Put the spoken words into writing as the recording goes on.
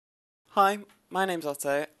Hi, my name's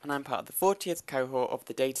Otto and I'm part of the 40th cohort of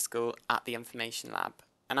the Data School at the Information Lab,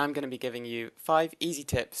 and I'm going to be giving you 5 easy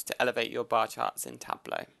tips to elevate your bar charts in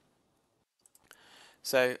Tableau.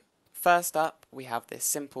 So first up we have this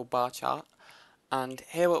simple bar chart, and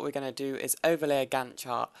here what we're going to do is overlay a Gantt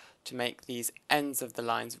chart to make these ends of the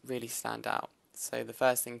lines really stand out. So the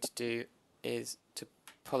first thing to do is to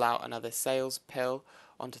pull out another sales pill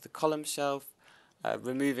onto the column shelf,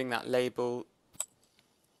 removing that label,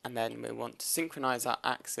 and then we want to synchronize our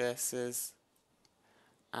axes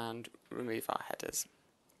and remove our headers.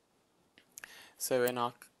 So in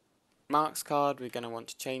our marks card we're going to want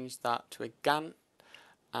to change that to a Gantt,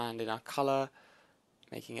 and in our colour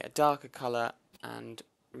making it a darker colour and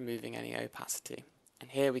removing any opacity. And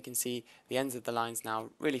here we can see the ends of the lines now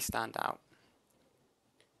really stand out.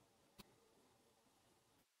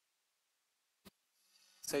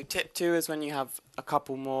 So tip 2 is when you have a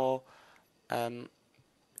couple more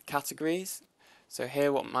categories. So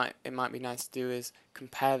here it might be nice to do is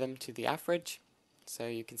compare them to the average. So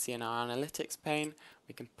you can see in our analytics pane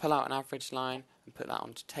we can pull out an average line and put that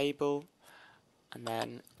onto table, and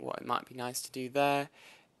then what it might be nice to do there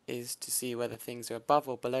is to see whether things are above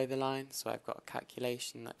or below the line. So I've got a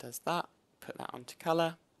calculation that does that, put that onto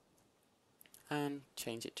colour and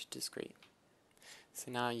change it to discrete.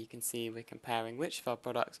 So now you can see we're comparing which of our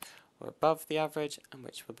products were above the average and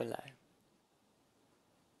which were below.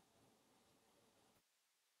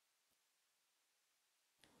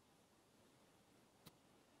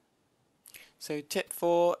 So tip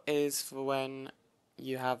 4 is for when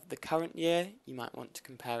you have the current year, you might want to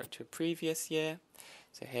compare it to a previous year.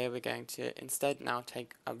 So here we're going to instead now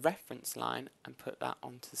take a reference line and put that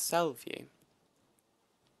onto cell view.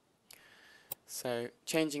 So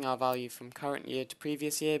changing our value from current year to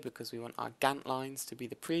previous year because we want our Gantt lines to be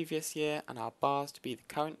the previous year and our bars to be the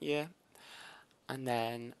current year. And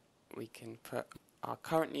then we can put our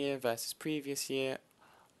current year versus previous year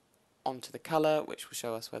onto the colour, which will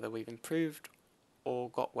show us whether we've improved or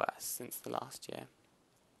got worse since the last year.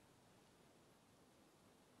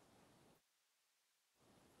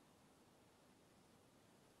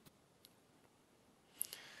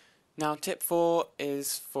 Now tip 4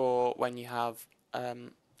 is for when you have a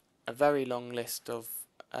very long list of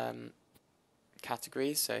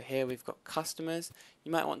categories. So here we've got customers.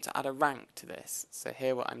 You might want to add a rank to this. So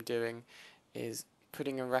here what I'm doing is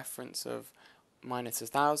putting a reference of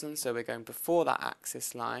 -1000, so we're going before that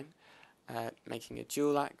axis line, making a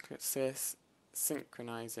dual axis,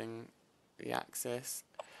 synchronizing the axis,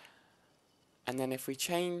 and then if we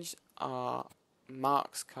change our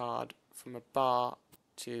marks card from a bar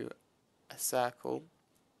to a circle,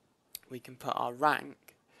 we can put our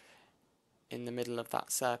rank in the middle of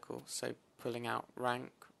that circle. So pulling out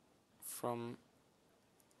rank from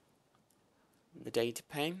the data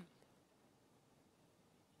pane,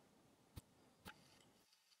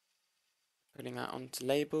 putting that onto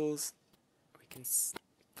labels, we can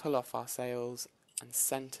pull off our sales and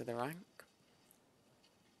center the rank.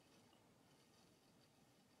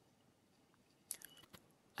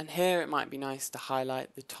 And here it might be nice to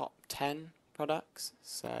highlight the top 10 products.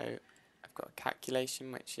 So I've got a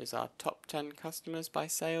calculation which is our top 10 customers by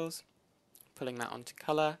sales, pulling that onto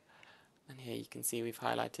colour, and here you can see we've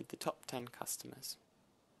highlighted the top 10 customers.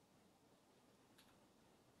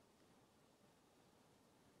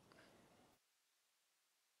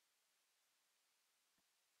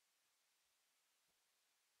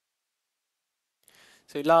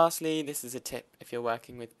 So lastly, this is a tip if you're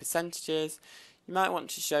working with percentages. You might want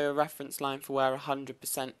to show a reference line for where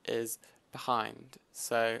 100% is behind.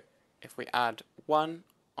 So if we add 1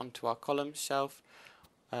 onto our column shelf,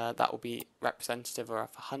 that will be representative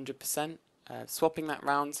of 100%. Swapping that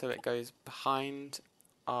round so it goes behind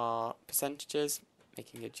our percentages,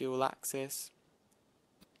 making a dual axis.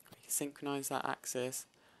 We can synchronize that axis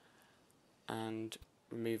and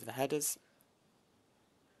remove the headers.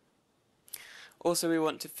 Also, we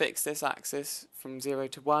want to fix this axis from 0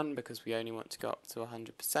 to 1 because we only want to go up to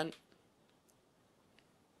 100%.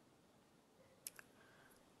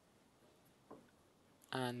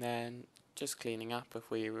 And then just cleaning up, if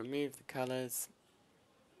we remove the colours,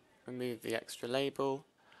 remove the extra label,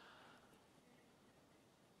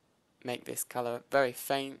 make this colour very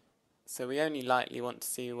faint, so we only lightly want to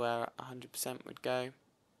see where 100% would go.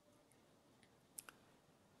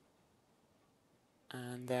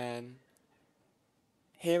 And then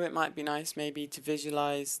here it might be nice maybe to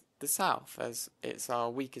visualize the south, as it's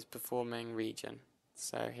our weakest performing region.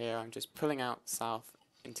 So here I'm just pulling out south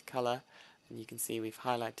into colour, and you can see we've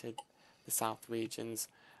highlighted the south regions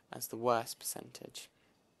as the worst percentage.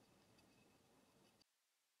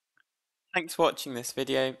 Thanks for watching this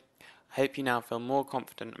video. I hope you now feel more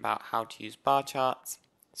confident about how to use bar charts.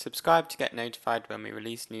 Subscribe to get notified when we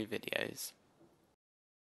release new videos.